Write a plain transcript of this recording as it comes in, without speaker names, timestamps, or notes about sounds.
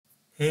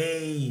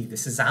Hey,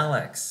 this is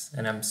Alex,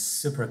 and I'm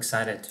super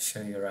excited to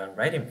show you around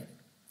WritingMate,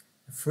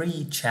 a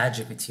free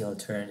ChatGPT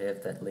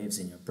alternative that lives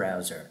in your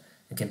browser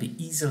and can be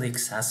easily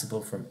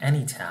accessible from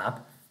any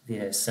tab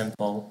via a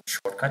simple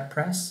shortcut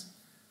press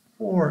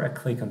or a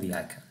click on the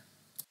icon.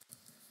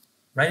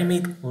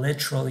 WritingMate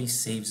literally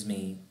saves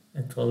me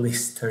at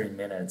least 30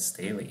 minutes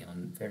daily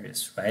on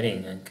various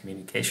writing and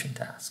communication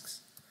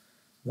tasks.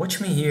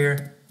 Watch me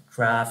here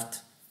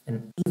draft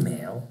an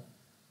email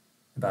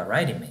about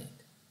WritingMate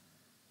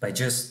by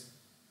just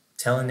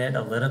telling it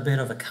a little bit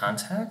of a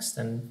context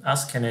and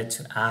asking it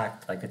to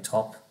act like a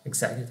top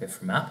executive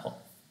from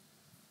Apple.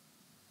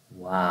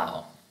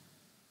 Wow,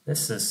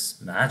 this is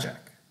magic.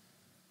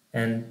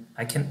 And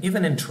I can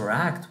even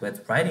interact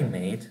with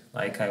WritingMate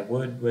like I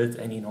would with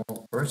any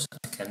normal person.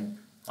 I can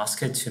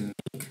ask it to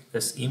make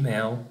this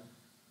email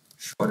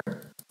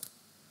shorter,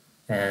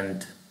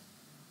 and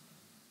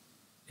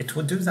it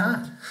would do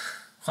that.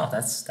 Wow,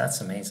 that's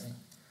amazing.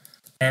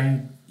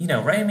 And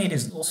WritingMate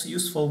is also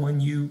useful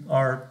when you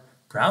are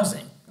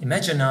browsing.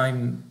 Imagine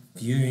I'm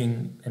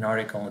viewing an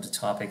article on the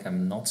topic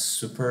I'm not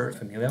super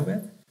familiar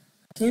with.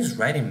 I can use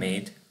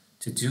WritingMate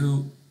to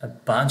do a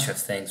bunch of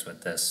things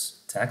with this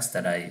text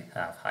that I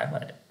have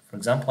highlighted. For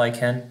example, I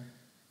can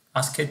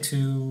ask it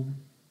to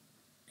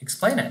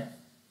explain it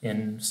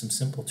in some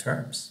simple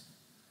terms.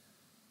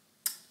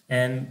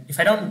 And if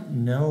I don't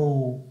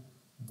know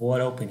what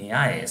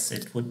OpenAI is,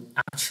 it would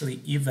actually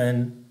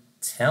even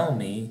tell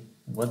me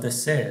what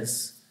this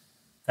is.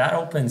 That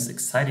opens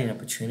exciting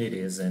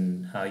opportunities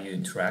in how you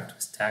interact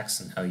with text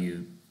and how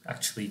you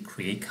actually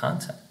create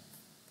content.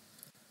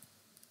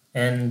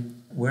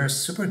 And we're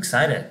super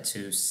excited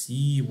to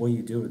see what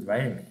you do with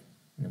WritingMate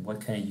and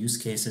what kind of use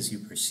cases you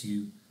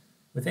pursue.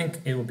 We think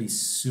it will be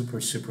super,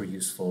 super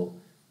useful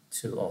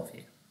to all of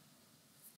you.